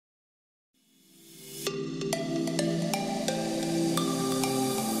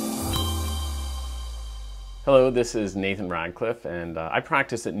Hello, this is Nathan Radcliffe, and I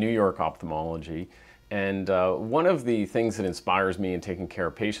practice at New York Ophthalmology. And one of the things that inspires me in taking care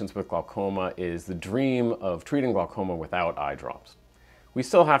of patients with glaucoma is the dream of treating glaucoma without eye drops. We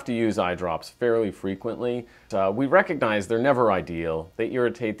still have to use eye drops fairly frequently. We recognize they're never ideal. They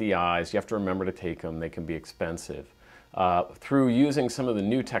irritate the eyes. You have to remember to take them. They can be expensive. Through using some of the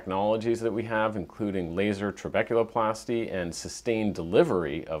new technologies that we have, including laser trabeculoplasty and sustained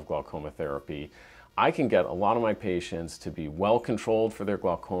delivery of glaucoma therapy, I can get a lot of my patients to be well controlled for their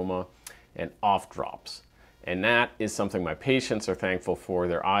glaucoma and off drops. And that is something my patients are thankful for.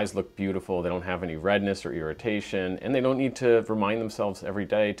 Their eyes look beautiful, they don't have any redness or irritation, and they don't need to remind themselves every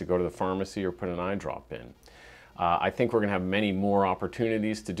day to go to the pharmacy or put an eye drop in. I think we're going to have many more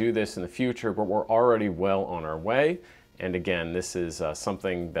opportunities to do this in the future, but we're already well on our way. And again, this is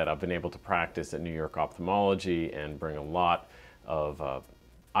something that I've been able to practice at New York Ophthalmology and bring a lot of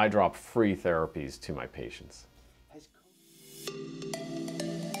eye drop free therapies to my patients.